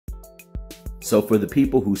So for the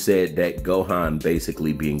people who said that Gohan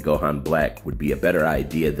basically being Gohan Black would be a better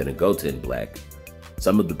idea than a Goten Black,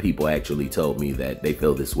 some of the people actually told me that they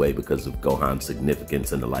feel this way because of Gohan's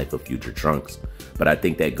significance in the life of future Trunks. But I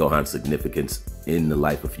think that Gohan's significance in the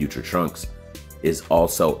life of future Trunks is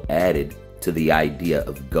also added to the idea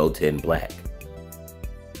of Goten Black.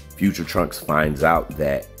 Future Trunks finds out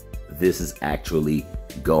that this is actually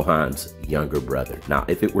Gohan's younger brother. Now,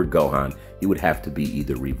 if it were Gohan, he would have to be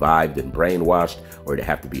either revived and brainwashed, or it'd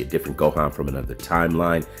have to be a different Gohan from another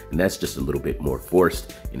timeline. And that's just a little bit more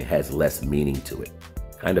forced, and it has less meaning to it.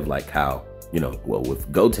 Kind of like how, well,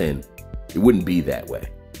 with Goten, it wouldn't be that way.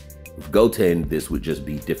 With Goten, this would just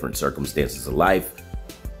be different circumstances of life.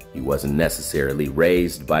 He wasn't necessarily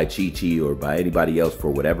raised by Chi-Chi or by anybody else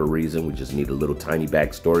for whatever reason. We just need a little tiny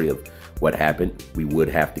backstory of what happened. We would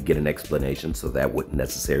have to get an explanation, so that wouldn't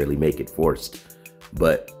necessarily make it forced.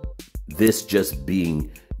 But this just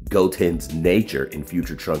being Goten's nature in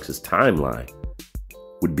future Trunks' timeline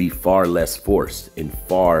would be far less forced and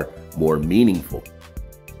far more meaningful,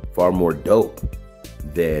 far more dope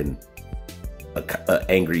than a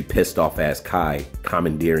angry, pissed off ass Kai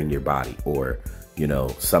commandeering your body, or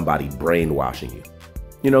somebody brainwashing you.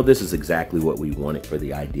 This is exactly what we wanted for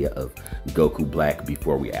the idea of Goku Black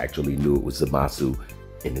before we actually knew it was Zamasu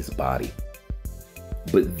in his body.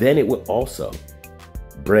 But then it would also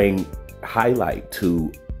bring highlight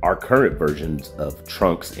to our current versions of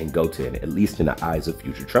Trunks and Goten, at least in the eyes of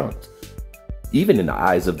future Trunks. Even in the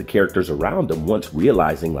eyes of the characters around them, once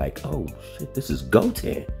realizing like, oh shit, this is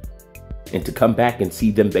Goten. And to come back and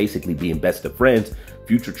see them basically being best of friends,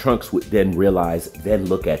 future Trunks would then realize, then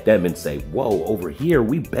look at them and say, whoa, over here,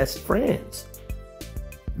 we best friends.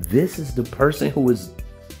 This is the person who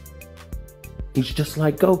he's just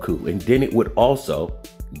like Goku. And then it would also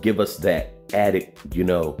give us that added,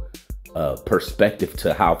 perspective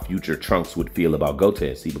to how future Trunks would feel about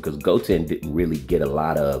Goten. See, because Goten didn't really get a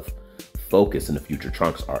lot of focus in the future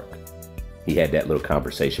Trunks arc. He had that little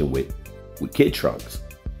conversation with Kid Trunks.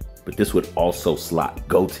 But this would also slot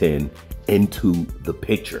Goten into the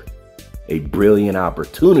picture. A brilliant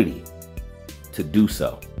opportunity to do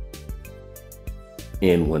so.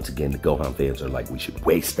 And once again, the Gohan fans are like, we should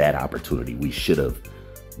waste that opportunity. We should have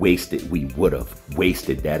wasted, we would have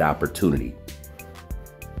wasted that opportunity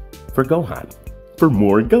for Gohan, for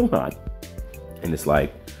more Gohan. And it's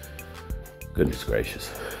like, goodness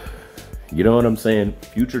gracious. You know what I'm saying?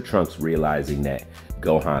 Future Trunks realizing that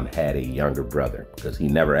Gohan had a younger brother, because he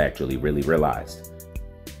never actually really realized.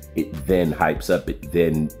 It then hypes up, it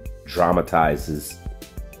then dramatizes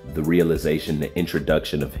the realization, the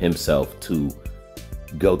introduction of himself to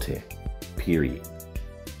Goten, period.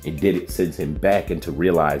 It sends him back into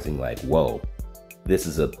realizing like, whoa, this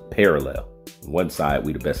is a parallel. On one side,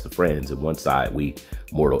 we the best of friends, and one side, we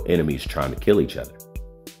mortal enemies trying to kill each other.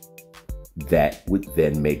 That would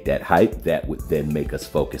then make that hype. That would then make us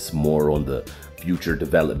focus more on the future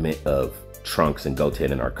development of Trunks and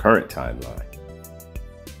Goten in our current timeline,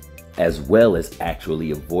 as well as actually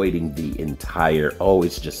avoiding the entire, oh,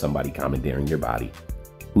 it's just somebody commandeering your body,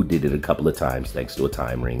 who did it a couple of times thanks to a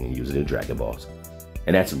time ring and using the Dragon Balls.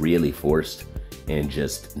 And that's really forced and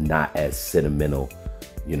just not as sentimental,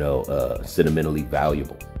 sentimentally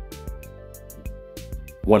valuable.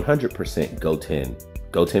 100%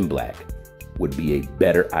 Goten Black would be a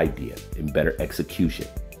better idea and better execution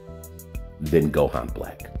than Gohan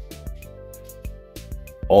Black.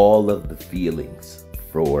 All of the feelings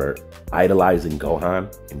for idolizing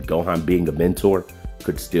Gohan and Gohan being a mentor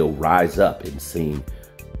could still rise up and seem,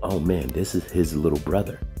 oh man, this is his little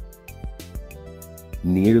brother.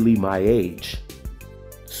 Nearly my age,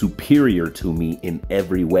 superior to me in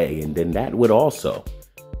every way. And then that would also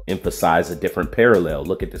emphasize a different parallel.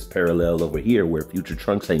 Look at this parallel over here where future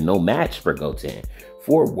Trunks ain't no match for Goten.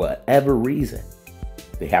 For whatever reason,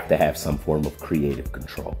 they have to have some form of creative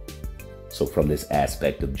control. So from this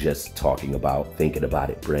aspect of just talking about, thinking about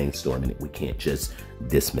it, brainstorming it, we can't just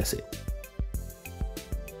dismiss it.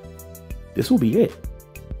 This will be it.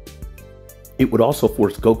 It would also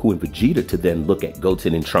force Goku and Vegeta to then look at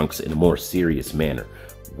Goten and Trunks in a more serious manner.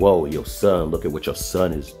 Whoa, your son, look at what your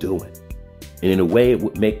son is doing. And in a way, it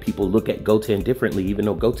would make people look at Goten differently, even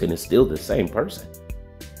though Goten is still the same person.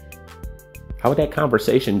 How would that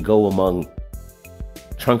conversation go among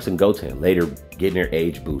Trunks and Goten later getting their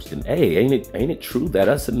age boost? And hey, ain't it true that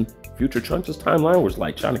us and future Trunks' timeline was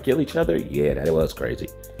like trying to kill each other? Yeah, that was crazy.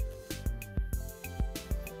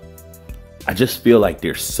 I just feel like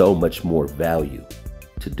there's so much more value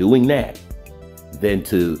to doing that than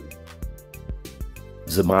to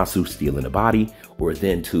Zamasu stealing a body, or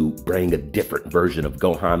then to bring a different version of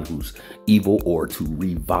Gohan who's evil, or to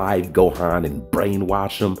revive Gohan and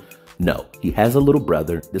brainwash him. No, he has a little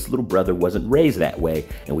brother. This little brother wasn't raised that way,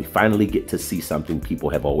 and we finally get to see something people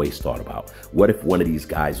have always thought about. What if one of these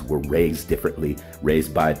guys were raised differently,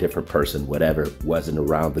 raised by a different person, whatever, wasn't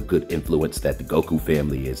around the good influence that the Goku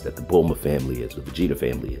family is, that the Bulma family is, the Vegeta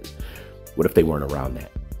family is? What if they weren't around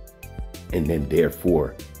that? And then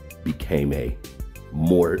therefore became a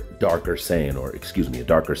more darker Saiyan, or excuse me, a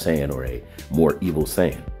darker Saiyan or a more evil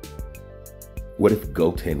Saiyan? What if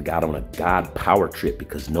Goten got on a god power trip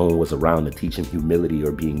because no one was around to teach him humility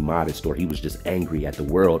or being modest, or he was just angry at the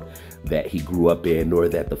world that he grew up in, or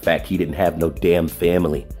that the fact he didn't have no damn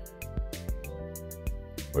family,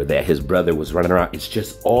 or that his brother was running around? It's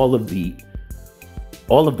just all of the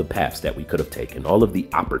paths that we could have taken, all of the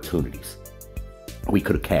opportunities. We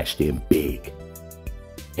could have cashed in big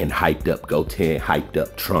and hyped up Goten, hyped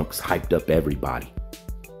up Trunks, hyped up everybody.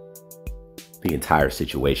 The entire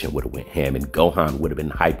situation would have went ham, and Gohan would have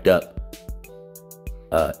been hyped up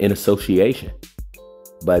in association.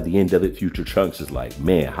 By the end of it, future Trunks is like,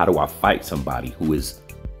 man, how do I fight somebody who is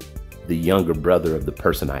the younger brother of the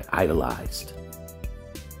person I idolized?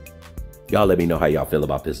 Y'all let me know how y'all feel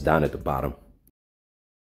about this down at the bottom.